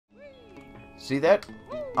See that?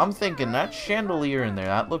 I'm thinking that chandelier in there,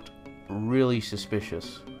 that looked really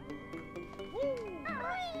suspicious.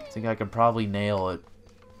 I think I could probably nail it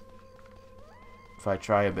if I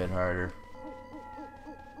try a bit harder.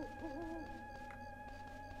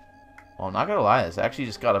 Well, I'm not gonna lie, this actually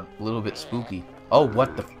just got a little bit spooky. Oh,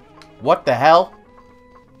 what the hell?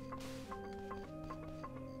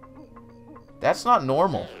 That's not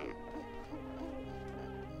normal.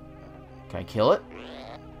 Can I kill it?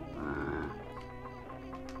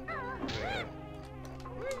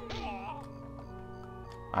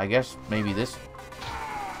 I guess maybe this.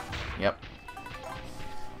 Yep.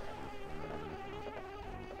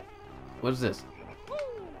 What is this?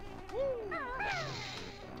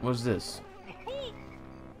 What is this?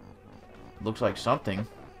 Looks like something.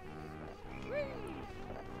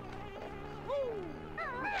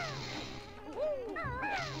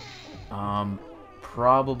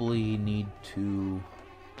 Probably need to...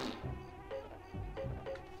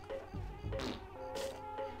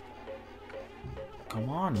 Come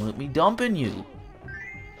on, let me dump in you.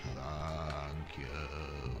 Thank you.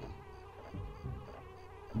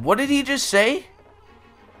 What did he just say?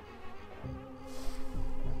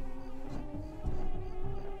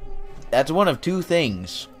 That's one of two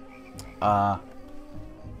things. And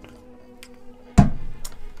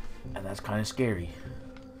that's kind of scary.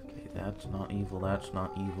 Okay, that's not evil, that's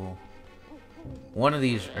not evil. One of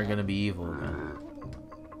these are gonna be evil again.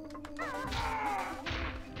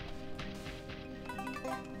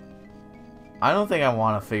 I don't think I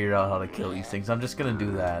want to figure out how to kill these things. I'm just gonna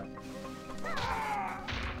do that.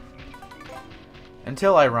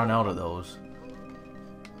 Until I run out of those.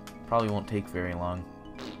 Probably won't take very long.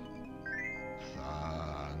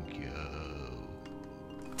 Thank you.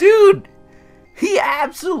 Dude! He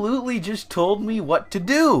absolutely just told me what to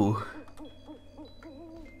do!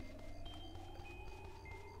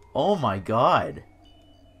 Oh my god.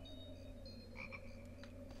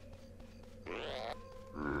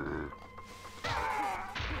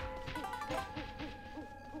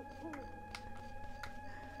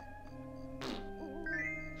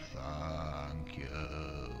 Thank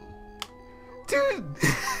you. Dude!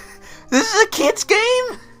 This is a kid's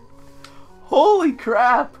game?! Holy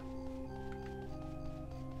crap!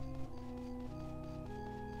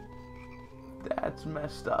 That's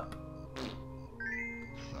messed up.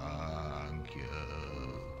 Thank you.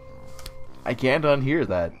 I can't unhear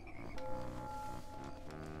that.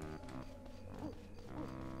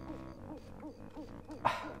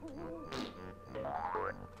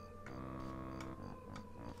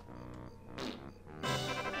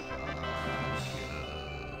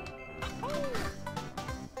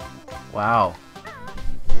 Wow.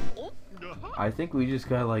 I think we just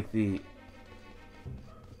got like the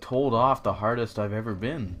told off the hardest I've ever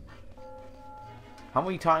been. How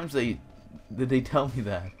many times did they tell me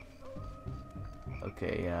that?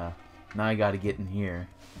 Okay, now I gotta get in here.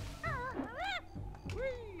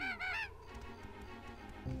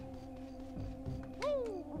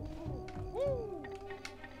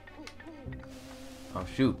 Oh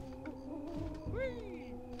shoot.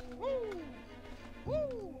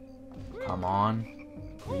 Come on.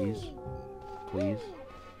 Please. Please.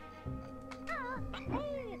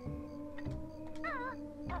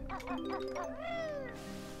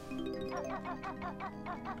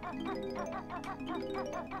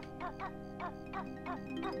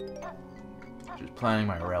 Just planning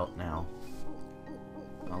my route now.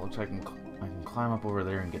 Oh, looks like I can climb up over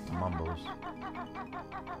there and get to Mumbo's.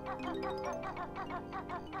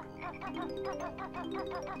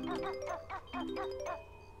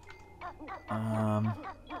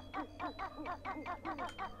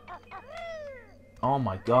 Oh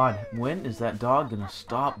my god, when is that dog gonna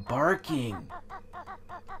stop barking?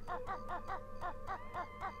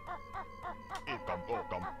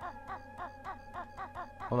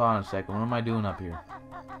 Hold on a second, what am I doing up here?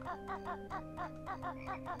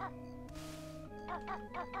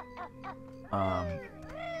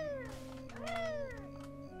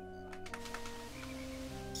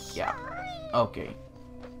 Yeah, okay.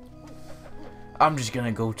 I'm just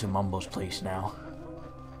gonna go to Mumbo's place now.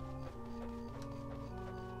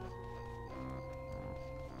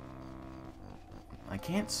 I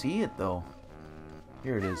can't see it though.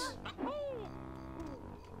 Here it is.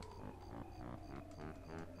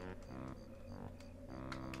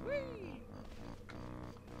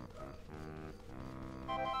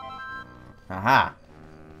 Aha!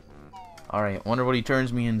 Alright, wonder what he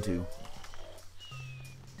turns me into.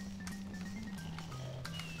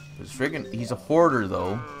 It's friggin', he's a hoarder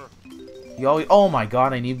though. He always, oh my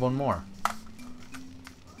god, I need one more.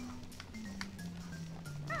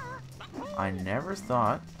 I never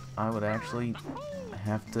thought I would actually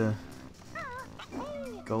have to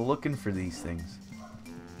go looking for these things.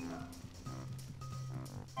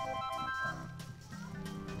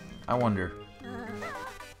 I wonder.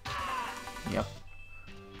 Yep.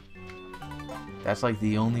 That's like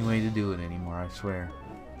the only way to do it anymore, I swear.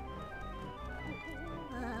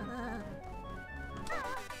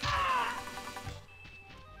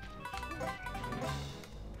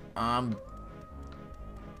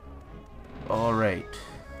 Alright.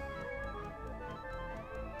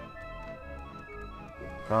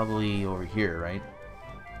 Probably over here, right?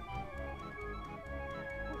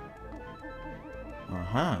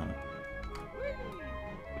 Uh-huh.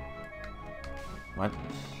 What?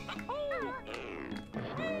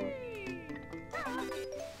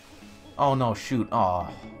 Oh no, shoot. Oh.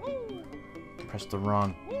 Press the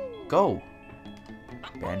wrong. Go!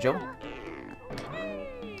 Banjo?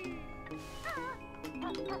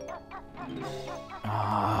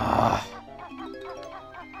 Ah.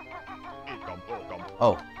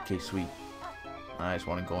 Oh, okay, sweet. I just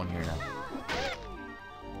want to go in here now.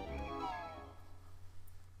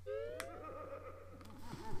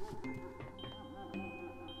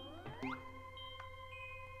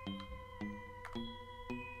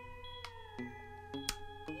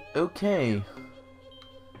 Okay.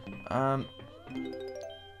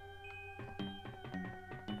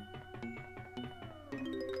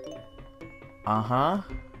 Uh-huh.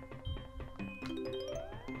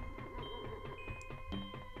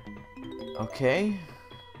 Okay.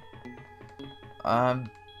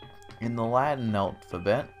 In the Latin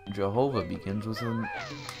alphabet, Jehovah begins with an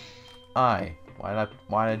I. Why'd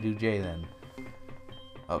I do J then?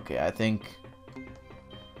 Okay, I think.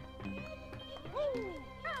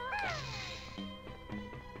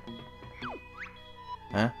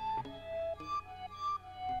 Huh?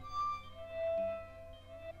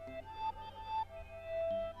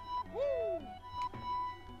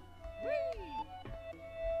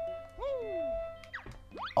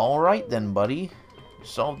 Alright then, buddy.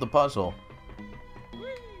 Solve the puzzle.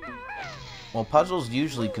 Well, puzzles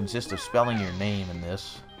usually consist of spelling your name in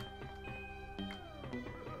this.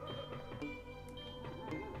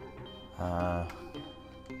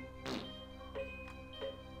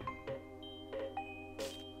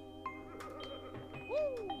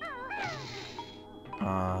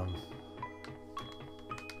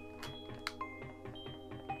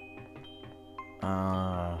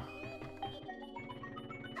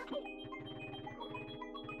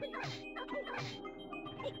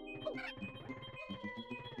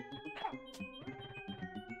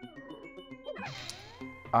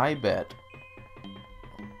 I bet.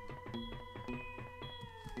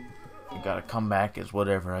 I gotta come back as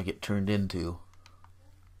whatever I get turned into.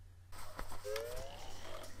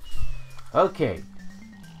 Okay.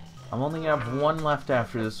 I'm only gonna have one left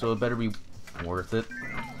after this, so it better be worth it.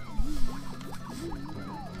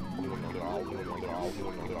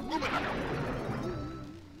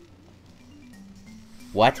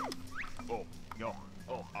 What?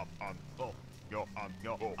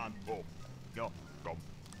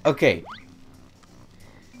 Okay.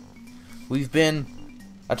 We've been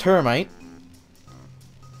a termite,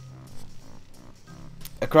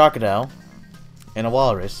 a crocodile, and a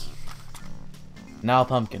walrus. Now a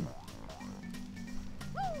pumpkin.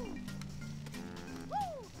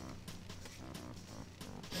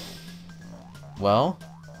 Well,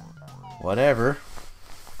 whatever.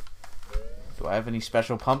 Do I have any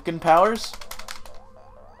special pumpkin powers?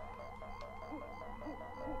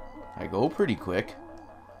 I go pretty quick.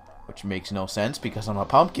 Which makes no sense because I'm a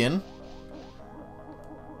pumpkin.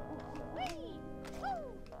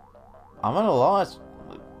 I'm at a loss.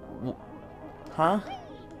 Huh?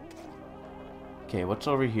 Okay, what's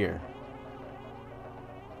over here?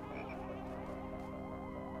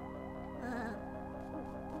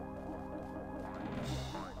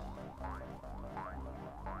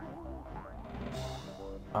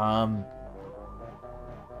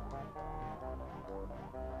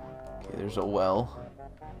 Okay, there's a well.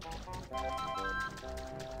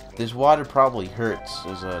 This water probably hurts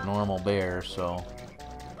as a normal bear, so...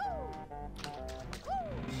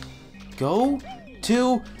 Go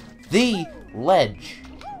to the ledge!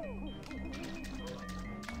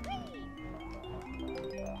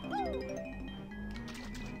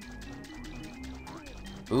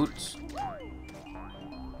 Oops.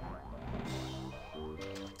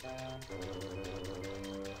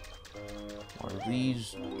 What are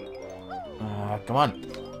these? Come on.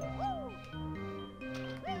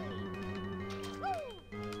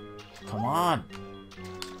 Come on.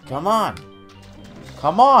 Come on.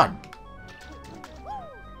 Come on.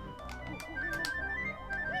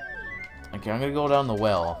 Okay, Okay, I'm gonna go down the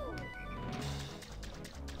well.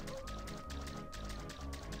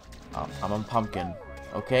 I'm a pumpkin,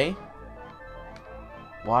 okay?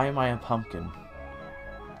 Why am I a pumpkin?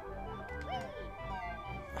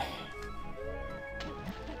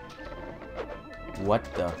 What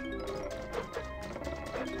the?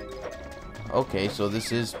 Okay, so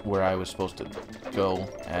this is where I was supposed to go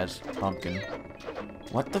as pumpkin.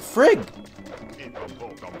 What the frig?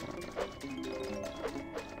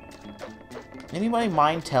 Anybody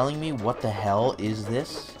mind telling me what the hell is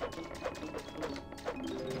this?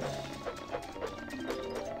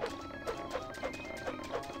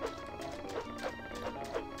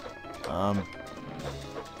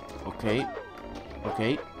 Okay.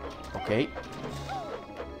 Okay. Okay.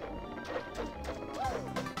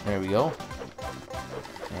 There we go.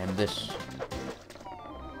 And this.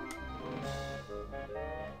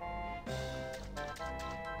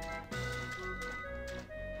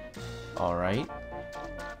 Alright.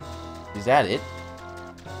 Is that it?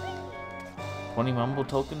 20 mumble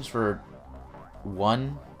tokens for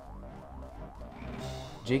 1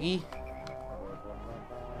 Jiggy?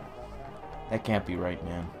 That can't be right,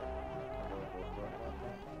 man.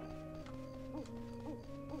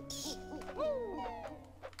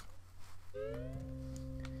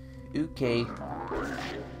 Okay.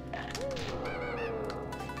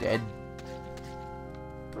 Dead.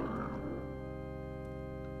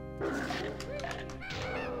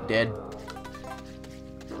 Dead.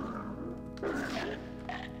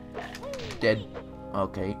 Dead.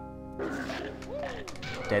 Okay.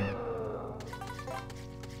 Dead.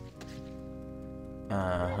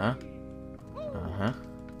 Uh-huh. Uh-huh.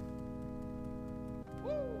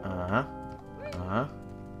 Uh-huh. Uh-huh.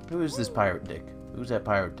 Who is this pirate dick? Who's that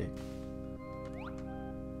pirate dick?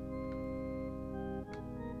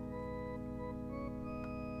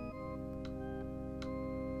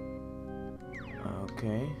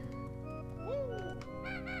 Okay.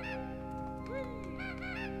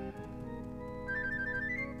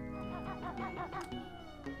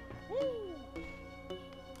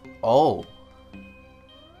 Oh.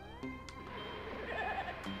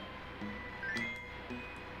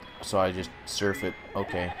 So I just surf it.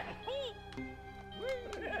 Okay.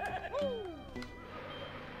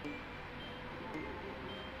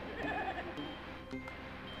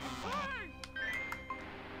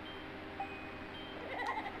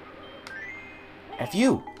 F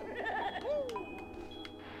you.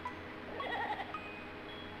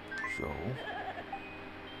 So.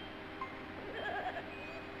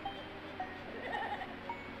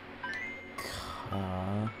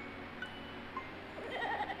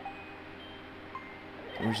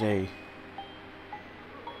 There's a.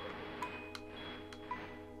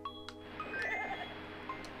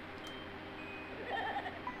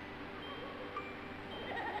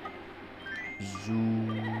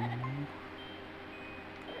 Zoo.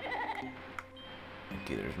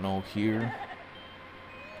 Okay, there's no here.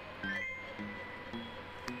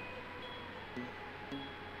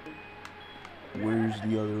 Where's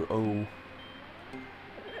the other O?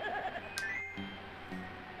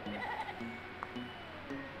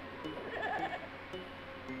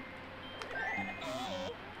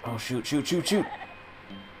 Oh, shoot, shoot, shoot, shoot!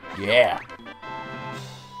 Yeah!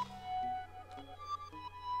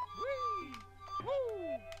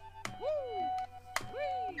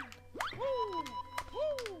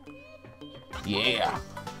 Yeah!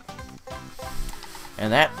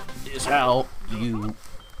 And that is how you,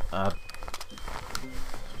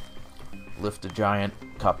 lift a giant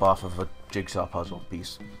cup off of a jigsaw puzzle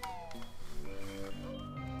piece.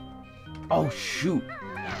 Oh, shoot!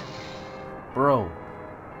 Bro.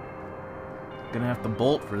 Gonna have to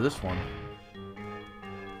bolt for this one.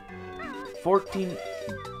 14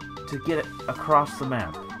 to get it across the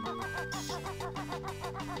map.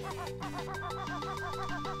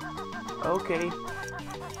 Okay.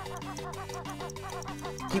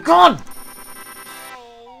 Keep going!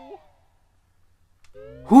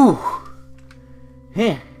 Whew!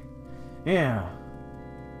 Heh. Yeah.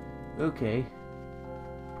 Okay.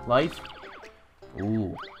 Life?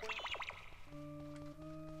 Ooh.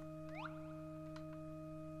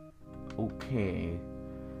 Okay.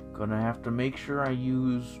 Gonna have to make sure I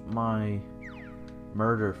use my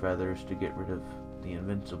murder feathers to get rid of the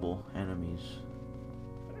invincible enemies.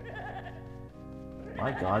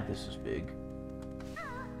 My god, this is big.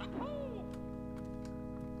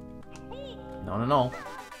 No, no, no.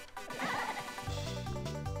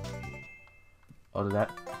 Oh, did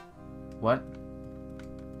that... What?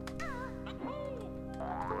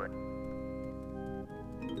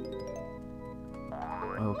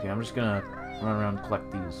 Okay, I'm just gonna run around and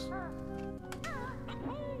collect these.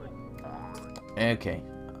 Okay.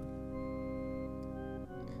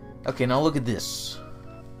 Okay, now look at this.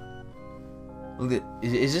 Look at...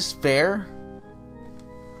 Is this fair?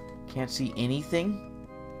 Can't see anything?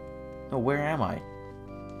 No, where am I?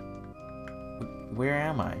 Where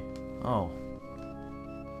am I? Oh.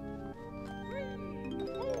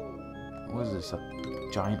 What is this? A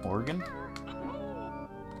giant organ?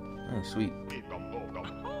 Oh, sweet.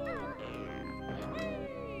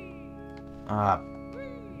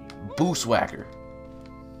 Booswhacker.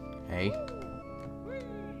 Hey.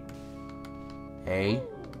 Hey.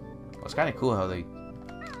 Well, it's kind of cool how they...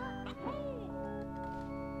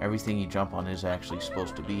 Everything you jump on is actually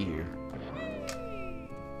supposed to be here.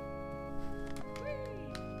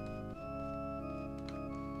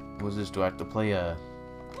 What's this? Do I have to play a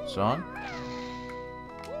song?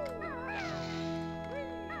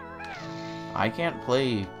 I can't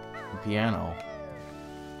play the piano.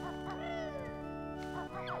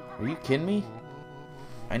 Are you kidding me?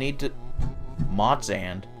 I need to...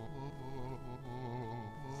 Motzand.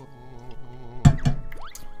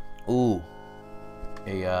 Ooh.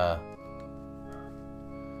 A,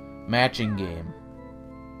 matching game.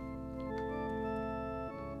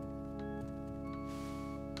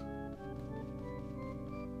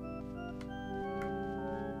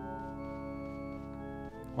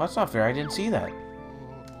 Well, that's not fair. I didn't see that.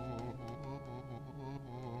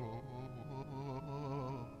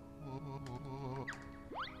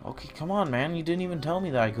 Okay, come on, man. You didn't even tell me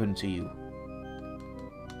that I couldn't see you.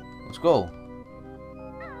 Let's go.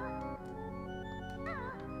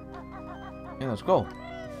 Yeah, let's go.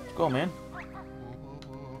 Let's go, man.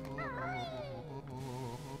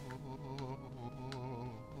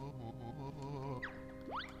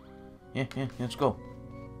 Yeah, let's go.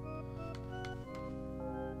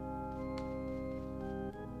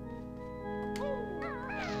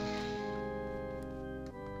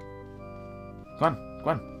 Come on, come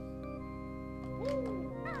on.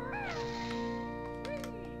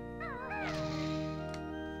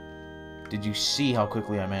 Did you see how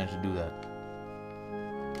quickly I managed to do that?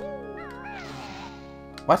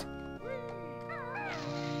 What?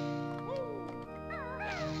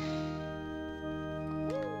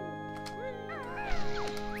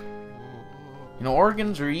 You know,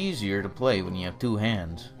 organs are easier to play when you have two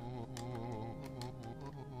hands.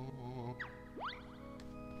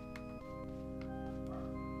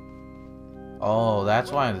 Oh,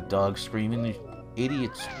 that's why the dog's screaming. The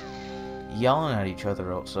idiots yelling at each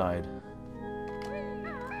other outside.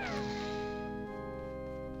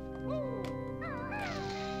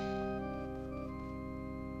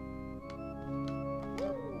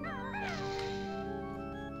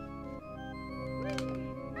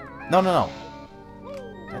 No, no, no.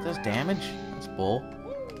 That does damage? That's bull.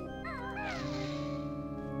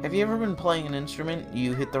 Have you ever been playing an instrument,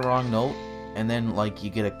 you hit the wrong note, and then, like, you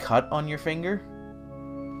get a cut on your finger?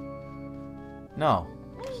 No.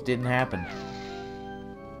 Just didn't happen.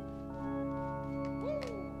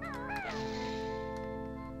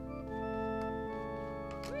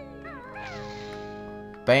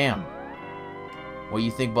 Bam. What do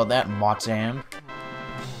you think about that, Motzand?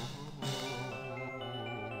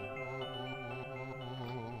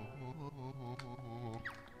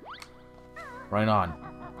 Right on.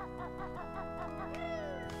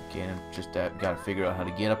 Okay, and just gotta figure out how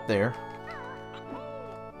to get up there.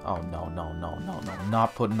 Oh, no, no, no, no, no.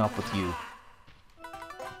 Not putting up with you.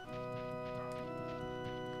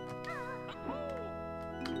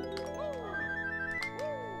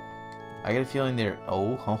 I get a feeling they're...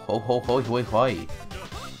 Oh, ho, ho, ho, ho, ho, ho.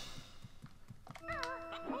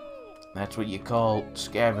 That's what you call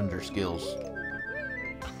scavenger skills.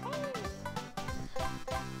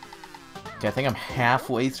 Okay, I think I'm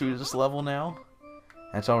halfway through this level now.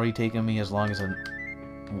 That's already taken me as long as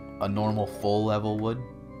a normal full level would.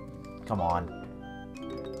 Come on.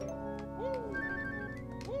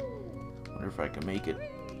 Wonder if I can make it.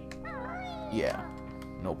 Yeah,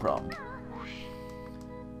 no problem.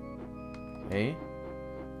 Hey,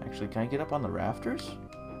 actually, can I get up on the rafters?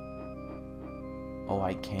 Oh,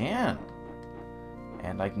 I can.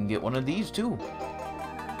 And I can get one of these too.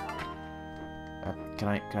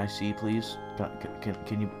 Can I see, please?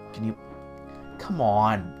 Can you? Come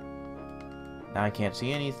on. Now I can't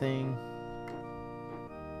see anything.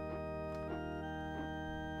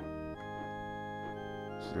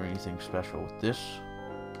 Is there anything special with this?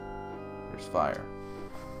 There's fire.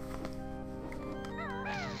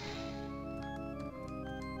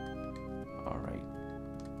 Alright.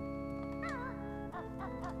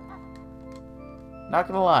 Not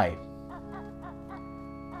gonna lie.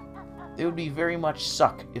 It would be very much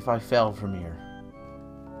suck if I fell from here.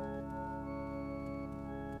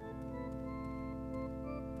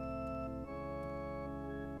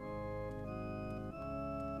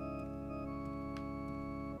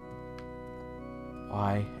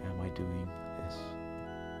 Why am I doing this?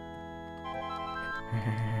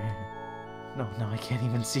 No, I can't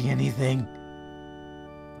even see anything.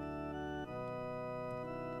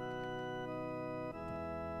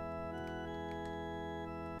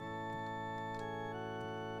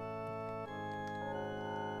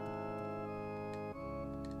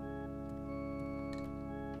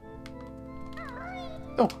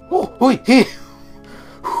 Wait.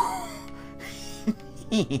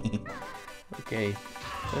 Okay.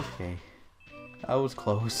 I was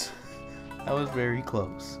close. I was very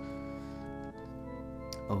close.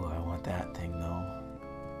 Oh, I want that thing though.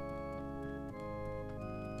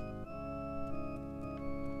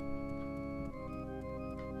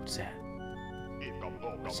 What's that?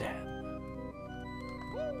 What's that?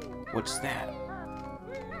 What's that?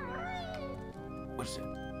 What's it?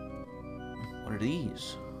 What are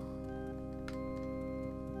these?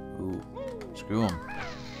 Ooh, screw them.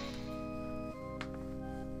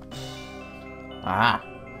 Aha!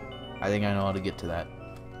 I think I know how to get to that.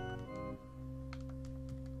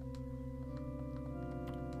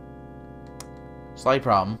 Slight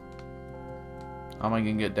problem. How am I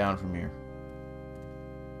gonna get down from here?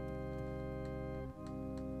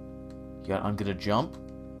 I'm gonna jump,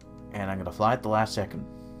 and I'm gonna fly at the last second.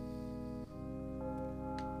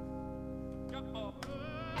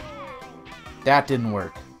 That didn't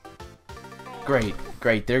work. Great.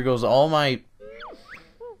 There goes all my...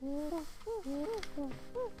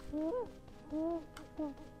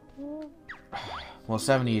 Well,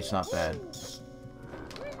 78's not bad.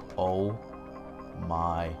 Oh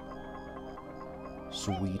my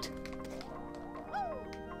sweet.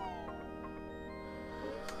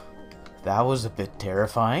 That was a bit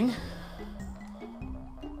terrifying.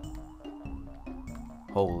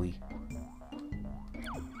 Holy.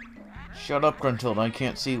 Shut up, Gruntilda. I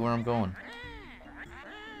can't see where I'm going.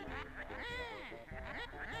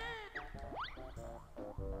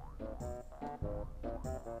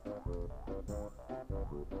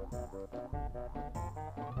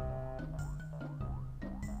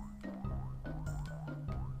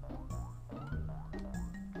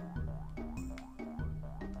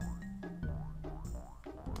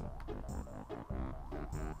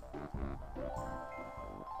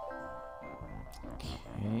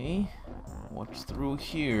 Okay, what's through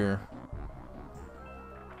here?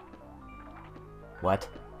 What?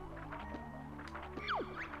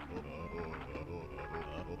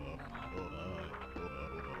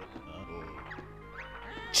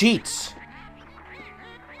 Cheats!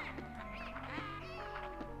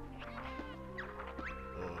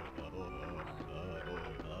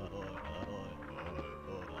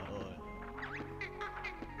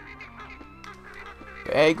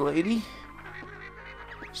 Bag lady?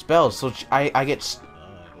 Spells, so I get...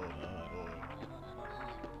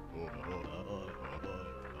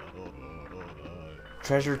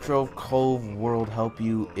 Treasure Trove Cove World help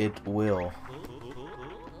you, it will.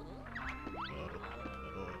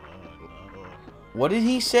 What did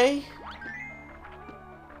he say?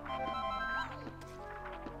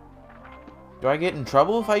 Do I get in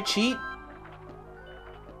trouble if I cheat?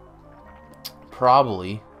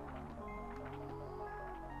 Probably.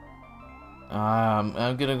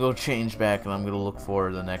 I'm gonna go change back and I'm gonna look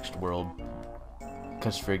for the next world.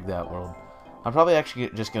 Cause frig that world. I'm probably actually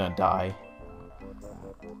just gonna die.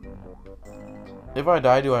 If I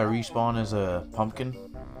die, do I respawn as a pumpkin?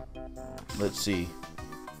 Let's see.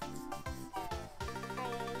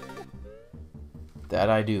 That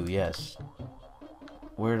I do, yes.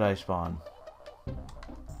 Where did I spawn?